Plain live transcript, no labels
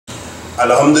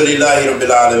Alhamdulillahi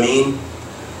Rabbil Alameen.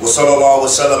 Wa sallallahu wa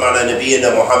sallam ala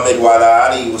nabiyyina Muhammad wa ala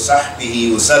alihi wa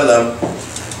sahbihi wa sallam.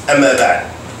 Amma ba'd.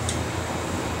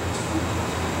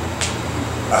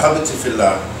 Ahabati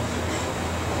fillah.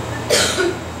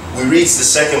 We reached the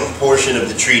second portion of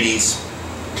the treatise,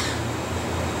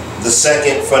 the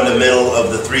second fundamental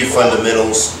of the three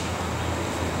fundamentals,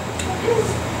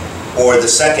 or the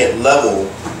second level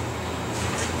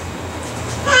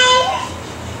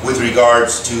with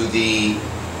regards to the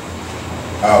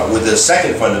with the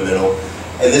second fundamental,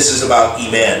 and this is about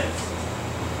Iman.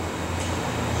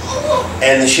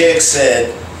 And the Shaykh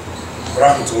said,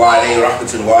 rahmatullahi alayhi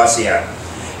rahmatun wasi'ah,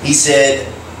 he said,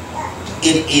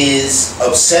 it is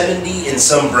of 70 in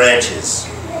some branches.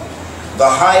 The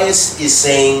highest is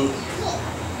saying,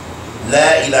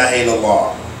 La ilaha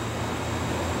illallah.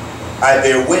 I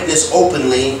bear witness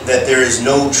openly that there is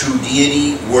no true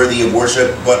deity worthy of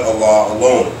worship but Allah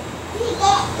alone.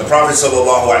 The Prophet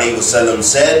ﷺ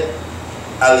said,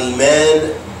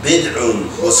 Al-Iman bid'un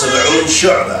wa sab'un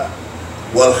shu'ba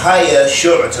wal haya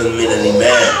shu'batun min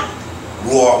al-Iman.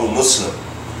 Rawaafidh Muslim.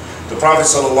 The Prophet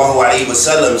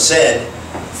ﷺ said,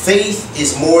 faith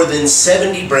is more than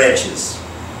 70 branches,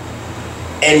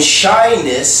 and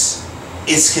shyness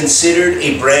is considered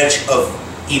a branch of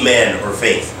Iman or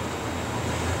faith.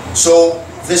 So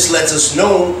this lets us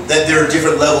know that there are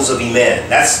different levels of Iman.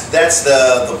 That's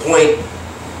the point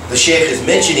the Shaykh is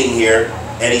mentioning here,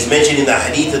 and he's mentioning the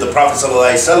Hadeeth of the Prophet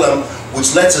ﷺ,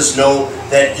 which lets us know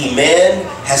that Iman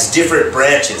has different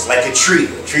branches, like a tree.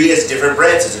 A tree has different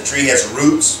branches. A tree has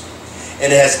roots,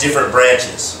 and it has different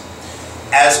branches.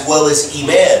 As well as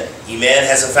Iman. Iman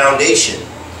has a foundation,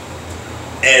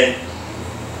 and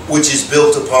which is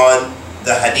built upon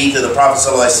the Hadeeth of the Prophet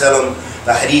ﷺ,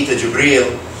 the Hadeeth of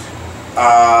Jibreel,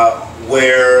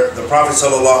 where the Prophet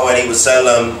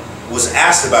ﷺ was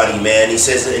asked about Iman. He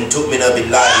says, in tu'mina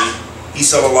billahi, he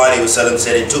ﷺ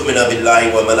said, in tu'mina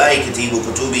billahi wa malaikatihi wa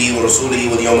kutubihi wa rasulihi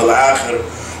wa yawm al-akhir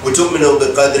wa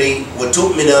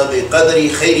tu'mina bi qadri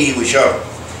khayrihi wa sharr.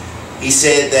 He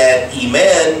said that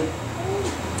Iman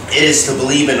is to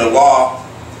believe in Allah,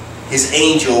 His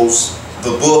angels,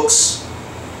 the books,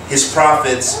 His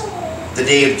prophets, the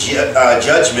day of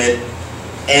judgment,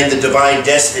 and the divine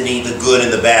destiny, the good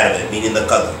and the bad of it, meaning the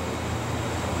qadr.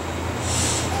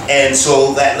 And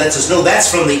so that lets us know that's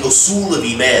from the usul of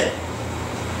Iman.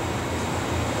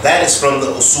 That is from the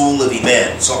usul of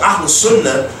Iman. So Ahl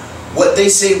Sunnah, what they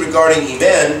say regarding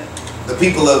Iman, the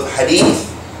people of Hadeeth,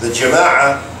 the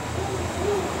Jama'ah,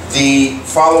 the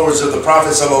followers of the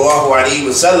Prophet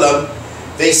ﷺ,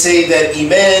 they say that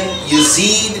Iman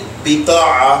yazid bi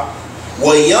ta'a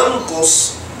wa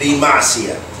yanqus bi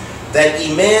ma'siyah. That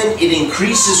Iman, it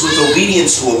increases with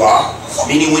obedience to Allah,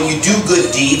 meaning when you do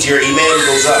good deeds, your Iman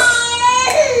goes up.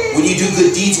 When you do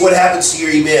good deeds, what happens to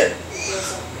your Iman?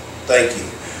 Thank you.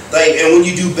 And when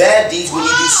you do bad deeds, when you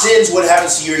do sins, what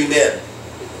happens to your Iman?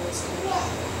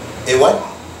 It what?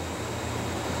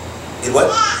 It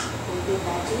what?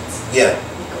 Yeah.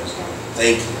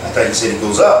 Thank you. I thought you said it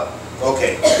goes up.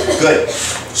 Okay, good.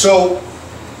 So,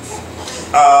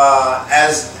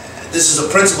 as this is a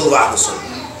principle of Ahl Sunnah.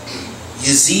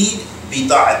 Yazid bi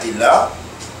ta'atillah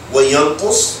wa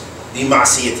yanqus bi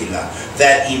ma'siyatillah.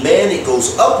 That Iman, it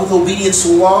goes up with obedience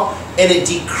to Allah, and it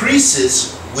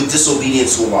decreases with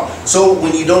disobedience to Allah. So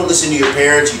when you don't listen to your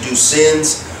parents, you do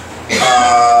sins,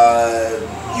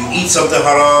 you eat something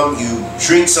haram, you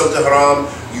drink something haram,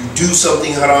 you do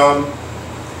something haram,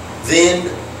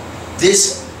 then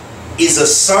this is a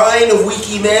sign of weak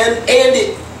Iman, and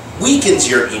it weakens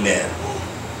your Iman.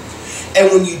 And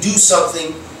when you do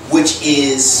something which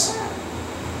is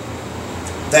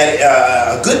that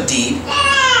a good deed,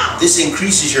 this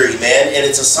increases your Iman, and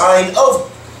it's a sign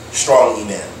of strong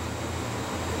Iman.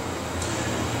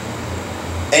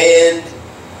 And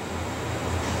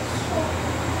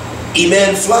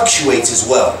Iman fluctuates as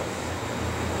well.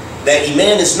 That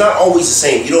Iman is not always the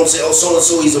same. You don't say, oh,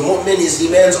 so-and-so, he's a mu'min, his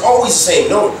Iman is always the same.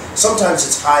 No, sometimes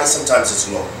it's high, sometimes it's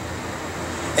low.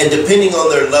 And depending on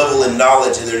their level in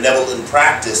knowledge and their level in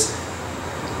practice,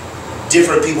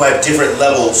 different people have different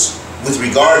levels with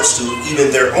regards to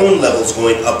even their own levels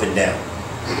going up and down.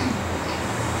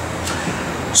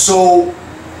 So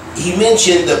he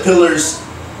mentioned the pillars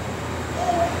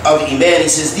of Iman. He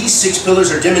says these 6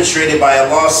 pillars are demonstrated by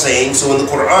Allah saying, so in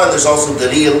the Quran there's also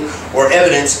dalil or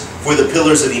evidence for the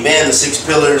pillars of Iman, the 6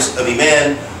 pillars of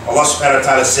Iman. Allah subhanahu wa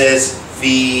ta'ala says,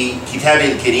 fi kitab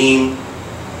al-kareem,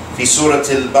 fi surah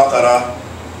al-Baqarah,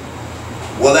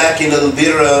 ولكن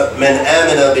البر من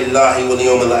آمن بالله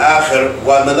واليوم الآخر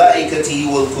وملائكته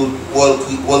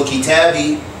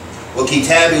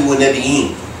والكتاب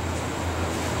والنبيين.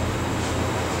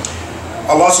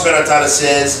 Allah subhanahu wa ta'ala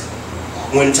says,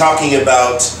 when talking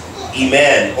about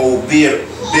iman, or bir,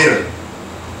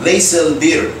 laysa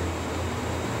al-bir,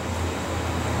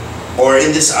 or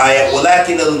in this ayah,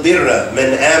 وَلَكِنَ الْبِرَّ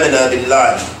مَنْ آمَنَ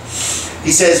بِاللَّهِ.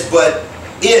 He says, but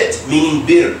it, meaning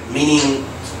bir, meaning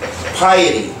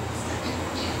piety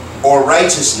or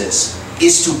righteousness,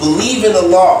 is to believe in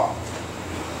Allah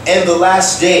and the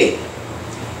last day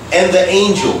and the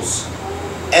angels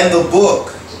and the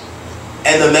book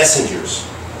and the messengers.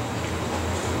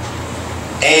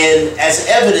 And as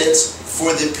evidence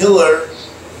for the pillar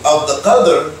of the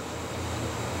qadr,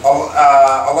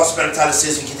 Allah subhanahu wa ta'ala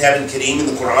says in Kitab al-Kareem in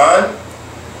the Quran,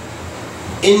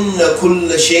 إِنَّ كُلَّ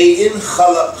شَيْءٍ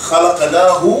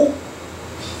خَلَقَنَاهُ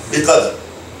بِقَدْرٍ.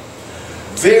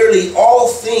 Verily, all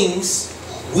things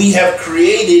we have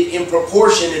created in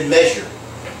proportion and measure.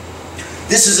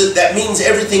 That means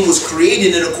everything was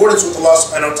created in accordance with Allah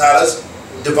subhanahu wa ta'ala's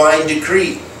divine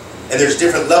decree. And there's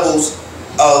different levels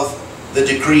of the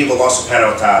decree of Allah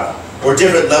subhanahu wa ta'ala, or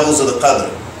different levels of the qadr.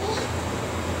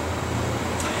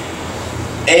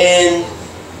 And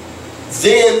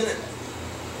then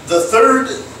the third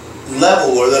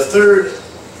level, or the third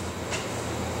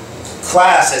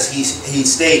class, as he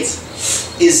states,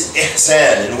 is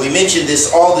ihsan. And we mentioned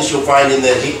this, all this you'll find in the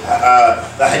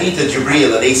Hadeeth of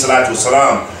Jibreel alayhi salatu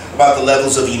wasalam, about the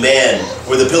levels of iman,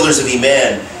 or the pillars of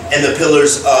iman, and the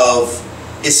pillars of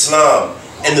Islam,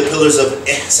 and the pillars of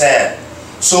ihsan.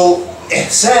 So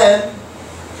ihsan,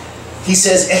 he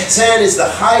says ihsan is the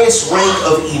highest rank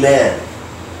of iman.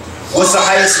 What's the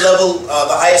highest level,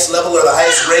 or the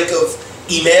highest rank of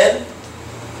iman?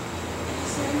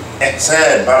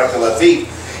 Ihsan, barakallahu feek.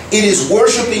 It is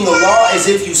worshiping Allah as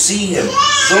if you see Him.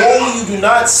 Though you do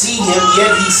not see Him,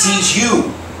 yet He sees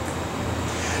you.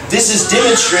 This is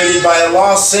demonstrated by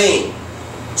Allah saying,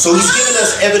 so He's given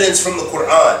us evidence from the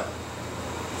Quran.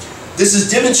 This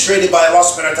is demonstrated by Allah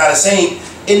subhanahu wa ta'ala saying,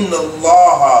 Inna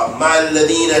Allaha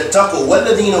ma'alladhina taqu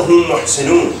walladhina hum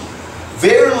muhsinun.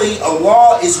 Verily,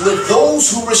 Allah is with those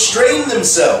who restrain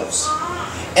themselves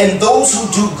and those who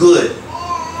do good.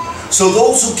 So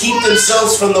those who keep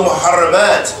themselves from the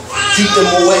muharramat, keep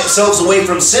themselves away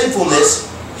from sinfulness,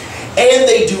 and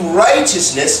they do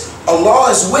righteousness,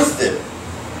 Allah is with them.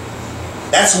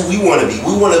 That's who we want to be.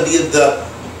 We want to be the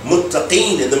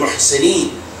muttaqeen and the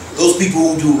muhsineen. Those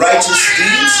people who do righteous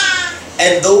deeds,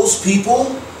 and those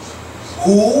people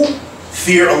who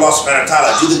fear Allah subhanahu wa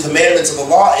ta'ala, do the commandments of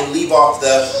Allah and leave off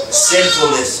the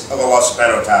sinfulness of Allah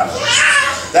subhanahu wa ta'ala.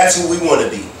 That's who we want to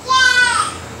be.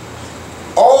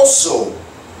 Also,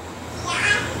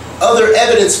 other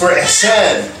evidence for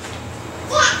ihsan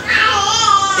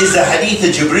is the Hadeeth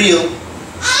of Jibreel,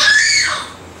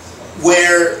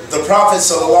 where the Prophet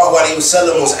sallallahu alaihi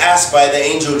wasallam was asked by the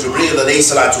angel Jibreel alayhi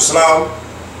salatu wasalam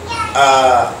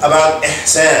about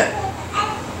ihsan.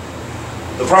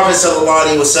 The Prophet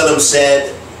sallallahu alaihi wasallam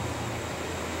said,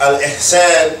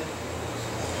 Al-ihsan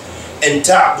an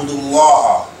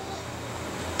ta'budullaha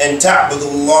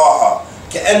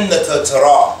كأنك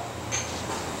تراه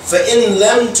فإن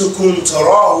لم تكن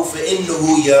تراه فإنه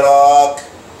يراك.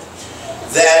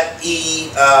 That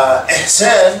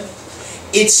ihsan,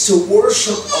 it's to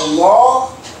worship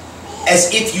Allah as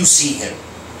if you see Him.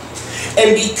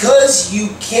 And because you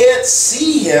can't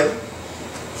see Him,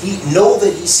 know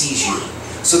that He sees you.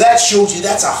 So that shows you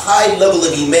that's a high level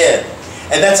of iman.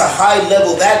 And that's a high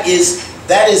level, that is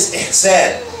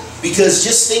ihsan. Because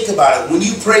just think about it, when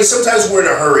you pray, sometimes we're in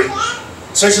a hurry,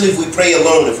 especially if we pray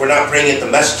alone, if we're not praying at the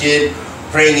masjid,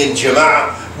 praying in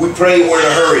jama'ah, we pray, we're in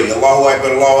a hurry, Allahu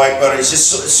Akbar, Allahu Akbar, it's just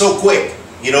so quick,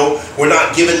 you know, we're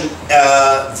not given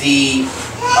the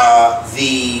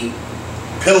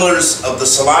pillars of the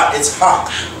salat, it's haqq.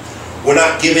 We're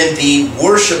not given the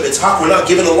worship, it's haqq. We're not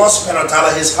given Allah subhanahu wa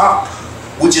ta'ala His haqq,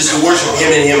 which is to worship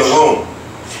Him and Him alone.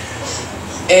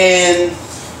 And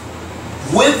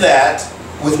with that,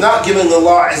 with not giving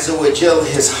Allah Azza wa Jal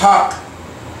His haqq,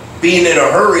 being in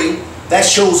a hurry, that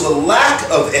shows a lack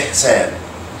of ihsan.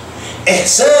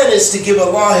 Ihsan is to give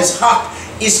Allah His haqq,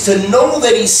 is to know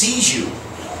that He sees you.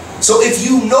 So if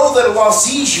you know that Allah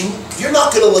sees you, you're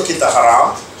not going to look at the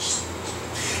haram.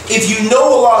 If you know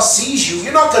Allah sees you,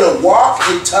 you're not going to walk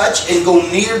and touch and go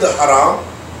near the haram.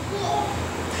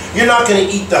 You're not going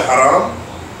to eat the haram.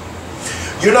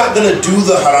 You're not going to do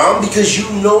the haram because you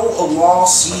know Allah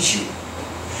sees you.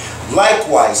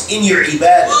 Likewise, in your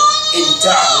ibadah, in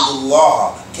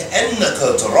ta'budullah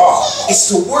ka'annaka tarah, it's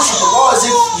to worship Allah as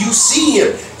if you see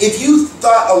Him. If you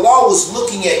thought Allah was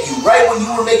looking at you right when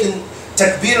you were making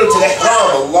takbiratul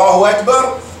ihram, Allahu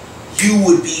Akbar, you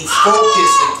would be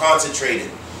focused and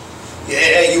concentrated.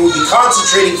 Yeah, you would be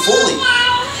concentrating fully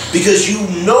because you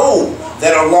know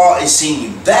that Allah is seeing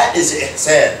you. That is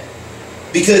ihsan.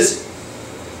 Because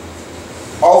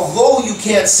although you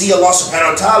can't see Allah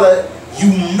subhanahu wa ta'ala, you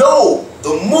know,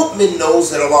 the mu'min knows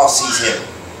that Allah sees him.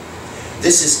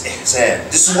 This is ihsan.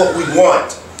 This is what we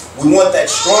want. We want that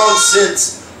strong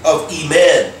sense of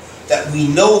iman, that we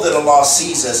know that Allah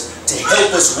sees us, to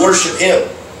help us worship him.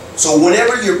 So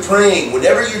whenever you're praying,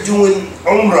 whenever you're doing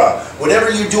umrah,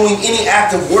 whenever you're doing any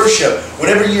act of worship,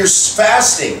 whenever you're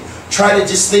fasting, try to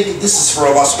just think this is for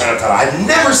Allah subhanahu wa ta'ala. I've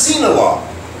never seen Allah,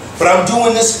 but I'm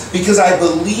doing this because I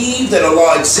believe that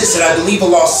Allah exists and I believe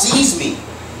Allah sees me.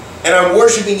 And I'm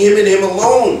worshiping him and him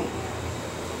alone,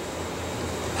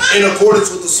 in accordance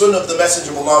with the sunnah of the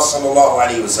Messenger of Allah sallallahu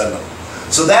alaihi wasallam.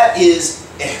 So that is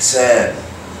ihsan.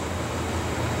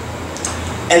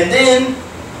 And then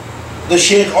the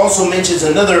Shaykh also mentions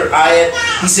another ayat.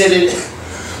 He said it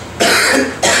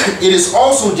is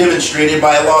also demonstrated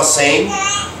by Allah saying,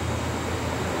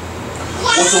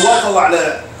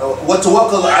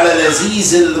 وَتَوَكَّلْ عَلَى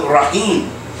الْعَزِيزِ الرَّحِيمِ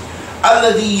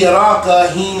الَّذِي يَرَاكَ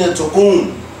حِينَ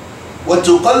تَقُومُ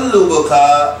وَتُقَلُّبَكَ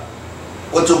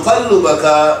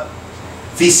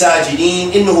فِي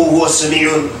سَاجِدِينَ إِنَّهُ هُوَ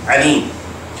السَّمِيعُ الْعَلِيمُ.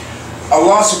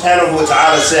 Allah subhanahu wa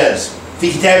ta'ala says,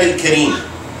 فِي كِتَابِ الْكَرِيمِ,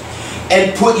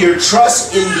 and put your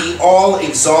trust in the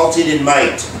all-exalted in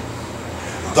might,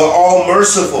 the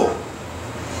all-merciful,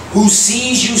 who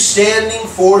sees you standing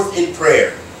forth in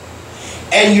prayer,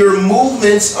 and your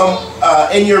movements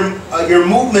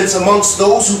amongst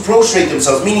those who prostrate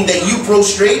themselves, meaning that you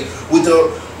prostrate with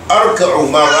the arka'u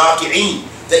maraki'in,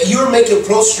 that you're making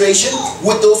prostration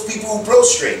with those people who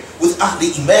prostrate, with Ahl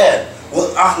Iman,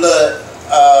 with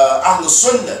Ahl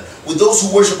Sunnah, with those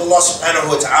who worship Allah subhanahu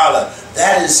wa ta'ala.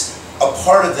 That is a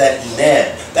part of that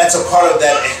iman. That's a part of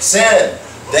that ihsan,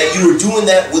 that you are doing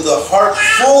that with a heart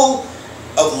full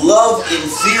of love and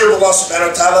fear of Allah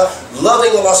subhanahu wa ta'ala,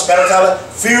 loving Allah subhanahu wa ta'ala,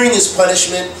 fearing his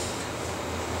punishment,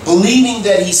 believing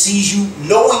that he sees you,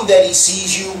 knowing that he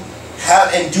sees you,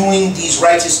 and doing these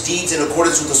righteous deeds in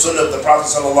accordance with the sunnah of the Prophet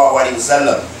sallallahu alaihi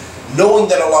wasallam, knowing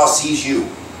that Allah sees you,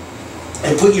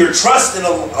 and put your trust in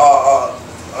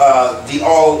the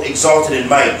all-exalted in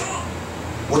might.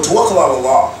 وَتَوَكَّلْ عَلَى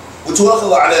اللَّهِ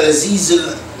وَتَوَكَّلْ عَلَى الْعَزِيزِ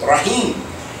الرَّحِيمِ,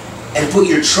 and put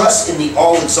your trust in the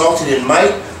all-exalted in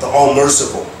might, the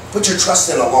all-merciful. Put your trust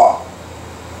in Allah.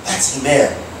 That's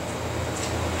iman.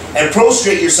 And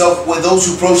prostrate yourself with those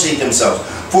who prostrate themselves.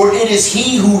 For it is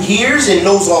he who hears and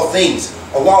knows all things.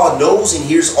 Allah knows and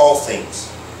hears all things.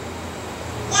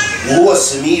 وَهُوَ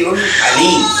السَّمِيعُ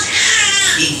الْعَلِيمُ.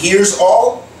 He hears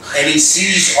all and he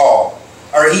sees all.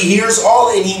 Or he hears all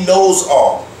and he knows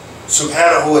all.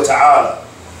 Subhanahu wa ta'ala.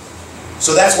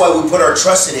 So that's why we put our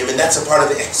trust in him, and that's a part of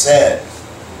the ihsan.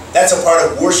 That's a part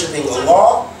of worshiping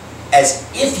Allah as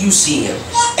if you see him.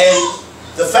 And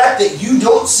the fact that you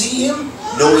don't see him,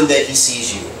 knowing that he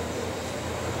sees you.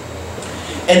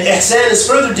 And ihsan is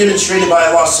further demonstrated by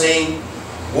Allah saying,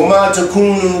 وَمَا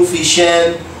تَكُونُوا فِي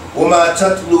شَانٍ وَمَا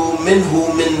تَتْلُوا مِنْهُ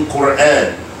مِنْ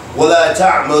قُرْآنٍ وَلَا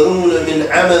تَعْمَلُونَ مِنْ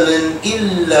عَمَلٍ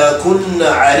إِلَّا كُنَّ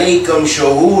عَلَيْكُمْ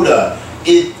شَهُودًا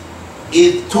إِذْ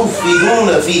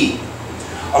تُفِّدُونَ فِيهِ.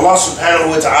 Allah subhanahu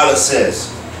wa ta'ala says,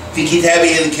 في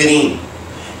كتابه الكريم,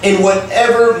 in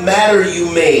whatever matter you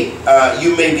may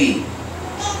be,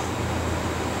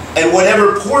 and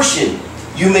whatever portion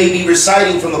you may be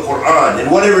reciting from the Quran,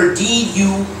 and whatever deed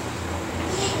you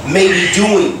may be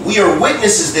doing, we are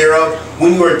witnesses thereof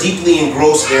when you are deeply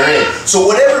engrossed therein. So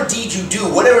whatever deed you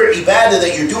do, whatever ibadah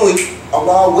that you're doing,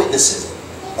 Allah witnesses it.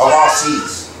 Allah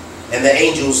sees, and the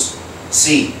angels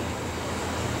see.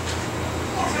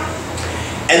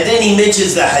 And then he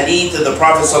mentions the hadith of the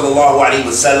Prophet sallallahu alaihi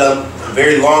wasallam, a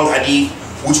very long hadith,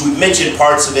 which we've mentioned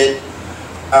parts of it,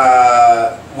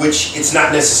 which it's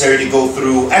not necessary to go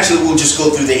through. Actually, we'll just go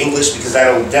through the English because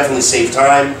that'll definitely save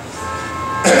time.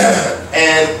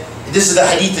 And this is the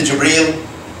hadith of Jibreel,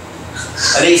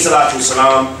 alayhi salatu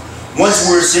wasalam. Once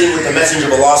we were sitting with the Messenger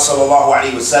of Allah sallallahu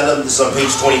alaihi wasallam, this is on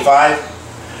page 25,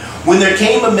 when there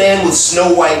came a man with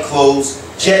snow white clothes,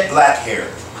 jet black hair,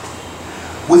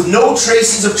 with no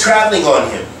traces of traveling on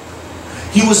him.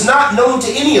 He was not known to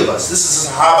any of us. This is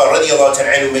a Sahaba radiallahu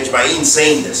ta'ala anhum ajma'in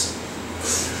saying this.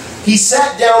 He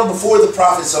sat down before the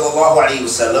Prophet sallallahu alaihi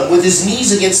wasallam with his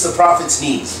knees against the Prophet's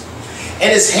knees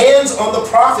and his hands on the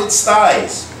Prophet's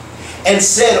thighs, and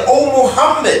said, "O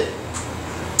Muhammad,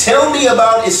 tell me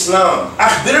about Islam.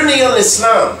 Akhbirni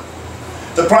al-Islam."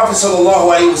 The Prophet sallallahu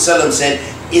alaihi wasallam said,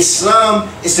 Islam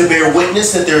is to bear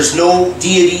witness that there is no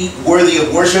deity worthy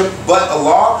of worship but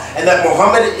Allah, and that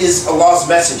Muhammad is Allah's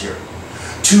messenger,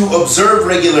 to observe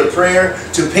regular prayer,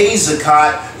 to pay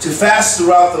zakat, to fast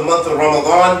throughout the month of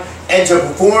Ramadan, and to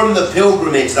perform the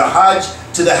pilgrimage, the Hajj,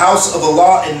 to the house of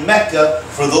Allah in Mecca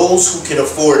for those who can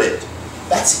afford it.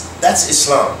 That's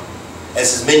Islam,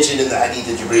 as is mentioned in the Hadeeth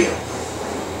of Jibreel.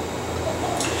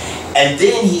 And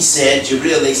then he said,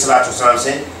 Jibreel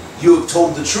said, you have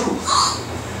told the truth.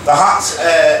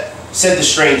 Said the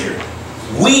stranger,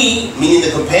 we, meaning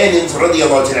the companions,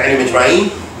 radiallahu ta'ala,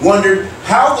 wondered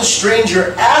how the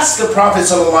stranger asked the Prophet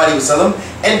ﷺ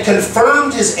and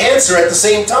confirmed his answer at the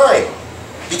same time.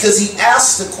 Because he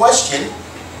asked the question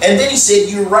and then he said,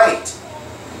 you're right,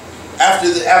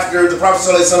 after the Prophet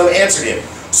ﷺ answered him.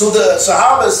 So the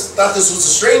Sahabas thought this was a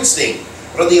strange thing.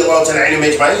 Radiallahu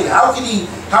ta'ala, how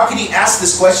could he ask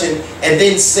this question and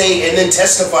then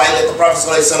testify that the Prophet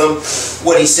ﷺ,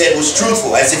 what he said was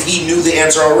truthful, as if he knew the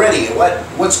answer already?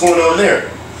 What's going on there?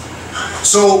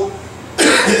 So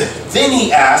then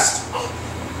he asked,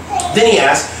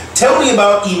 tell me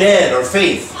about Iman, or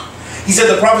faith. He said,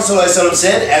 the Prophet ﷺ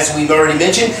said, as we've already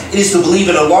mentioned, it is to believe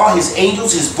in Allah, His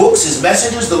angels, His books, His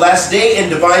messengers, the last day, and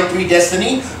divine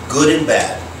predestiny, good and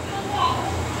bad.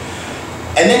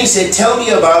 And then he said, tell me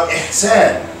about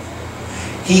Ihsan.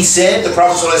 He said, the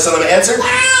Prophet ﷺ answered,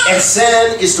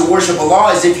 Ihsan is to worship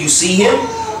Allah as if you see Him,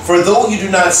 for though you do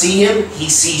not see Him, He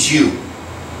sees you.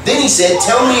 Then he said,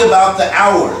 tell me about the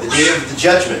hour, the day of the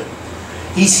judgment.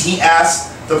 He asked,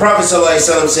 the Prophet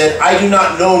ﷺ said, I do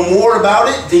not know more about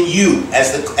it than you,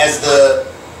 as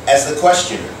the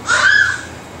questioner.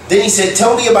 Then he said,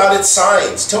 tell me about its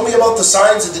signs. Tell me about the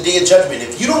signs of the day of judgment.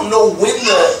 If you don't know when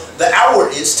the hour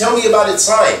is, tell me about its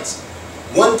signs.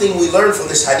 One thing we learned from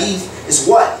this hadith is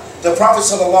what? The Prophet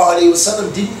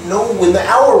ﷺ didn't know when the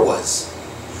hour was.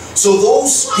 So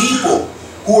those people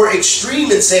who are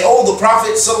extreme and say, oh, the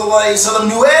Prophet ﷺ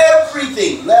knew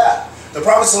everything. La. The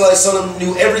Prophet ﷺ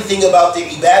knew everything about the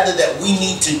ibadah that we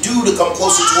need to do to come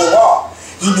closer to Allah.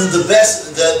 He knew the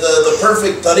best, the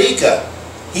perfect tariqah.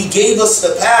 He gave us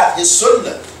the path, His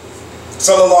sunnah.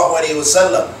 Sallallahu alayhi wa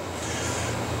sallam.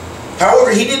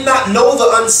 However, he did not know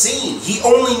the unseen. He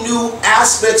only knew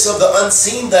aspects of the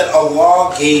unseen that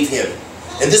Allah gave him.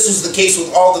 And this was the case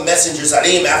with all the messengers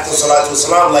alayhim after salatu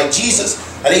wasalam, like Jesus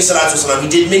alayhi salatu wasalam. He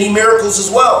did many miracles as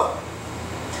well.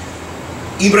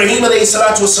 Ibrahim alayhi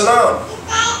salatu wasalam.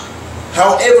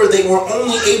 However, they were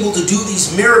only able to do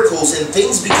these miracles and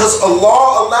things because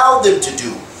Allah allowed them to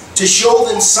do. To show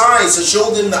them signs, to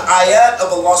show them the ayat of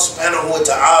Allah subhanahu wa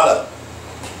ta'ala.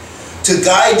 To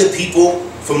guide the people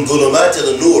from dhulumat to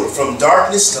the nur, from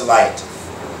darkness to light.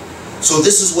 So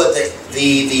this is what the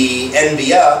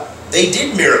Anbiya, they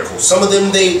did miracles. Some of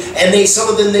them they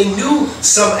knew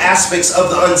some aspects of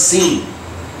the unseen.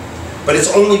 But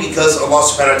it's only because Allah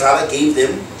subhanahu wa ta'ala gave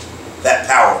them that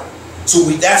power. So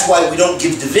that's why we don't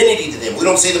give divinity to them. We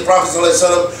don't say the Prophet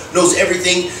ﷺ knows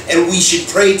everything and we should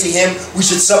pray to him, we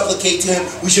should supplicate to him,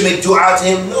 we should make dua to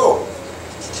him. No.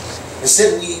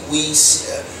 Instead we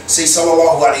say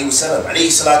sallallahu alayhi wa sallam, alayhi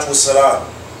salatu wa salam.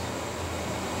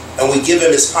 And we give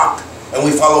him his haqq and we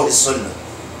follow his sunnah.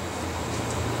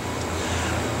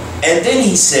 And then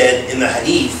he said in the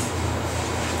hadith,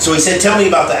 so he said, tell me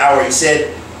about the hour. He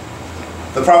said,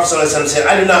 the Prophet ﷺ said,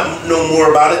 I do not know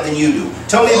more about it than you do.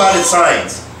 Tell me about its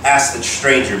signs. Asked the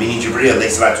stranger, meaning Jibreel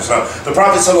alayhi salatu wasalam. The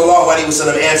Prophet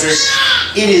ﷺ answered,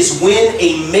 it is when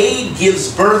a maid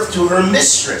gives birth to her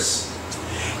mistress.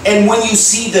 And when you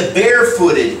see the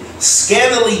barefooted,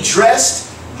 scantily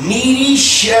dressed, needy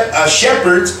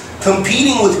shepherds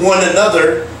competing with one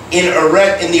another in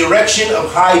the erection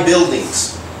of high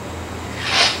buildings.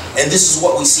 And this is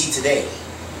what we see today.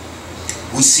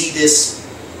 We see this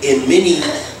in many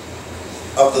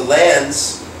of the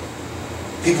lands,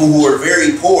 people who are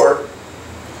very poor,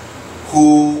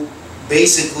 who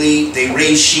basically they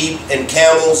raise sheep and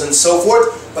camels and so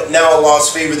forth, but now Allah has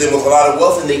favored them with a lot of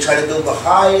wealth and they try to build the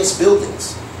highest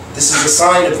buildings. This is a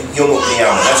sign of Yawm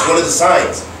al-Qiyamah. That's one of the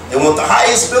signs. They want the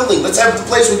highest building. Let's have the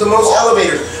place with the most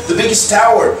elevators, the biggest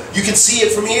tower. You can see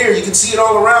it from here. You can see it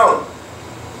all around.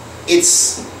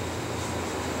 It's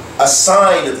a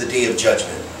sign of the Day of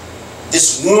Judgment.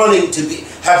 This wanting to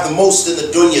have the most in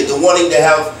the dunya, the wanting to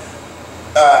have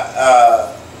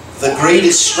the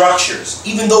greatest structures,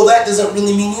 even though that doesn't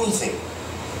really mean anything.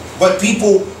 But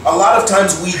people, a lot of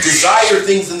times we desire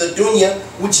things in the dunya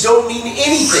which don't mean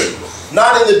anything.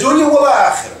 Not in the dunya wal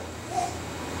akhirah.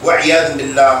 Wa'iyadun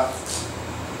billah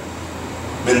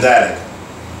min dhalik.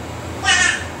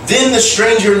 Then the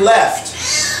stranger left.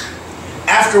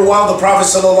 After a while the Prophet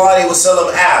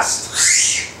ﷺ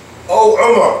asked, Oh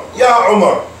Umar, Ya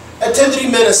Umar,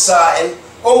 atadri min as-sa'il?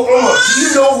 Oh Umar, do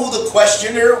you know who the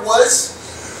questioner was?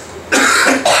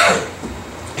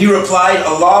 He replied,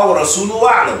 Allah wa Rasuluhu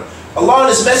a'lam. Allah and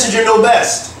His Messenger know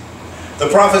best. The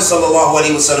Prophet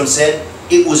ﷺ said,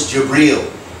 it was Jibreel.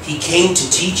 He came to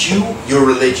teach you your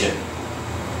religion.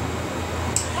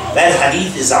 That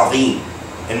hadith is azim.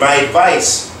 And my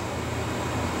advice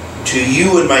to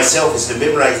you and myself is to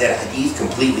memorize that hadith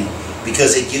completely,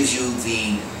 because it gives you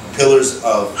the pillars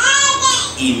of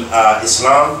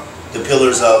Islam, the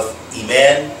pillars of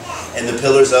Iman, and the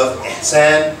pillars of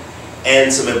Ihsan,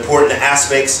 and some important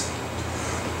aspects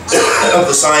of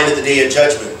the sign of the Day of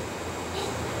Judgment.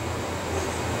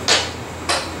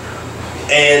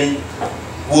 And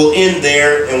we'll end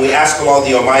there, and we ask Allah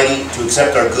the Almighty to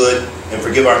accept our good and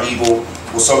forgive our evil.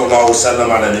 Wa sallallahu wa sallam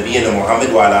ala nabiyyina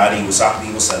Muhammad wa ala alihi wa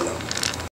sahbihi wa sallam.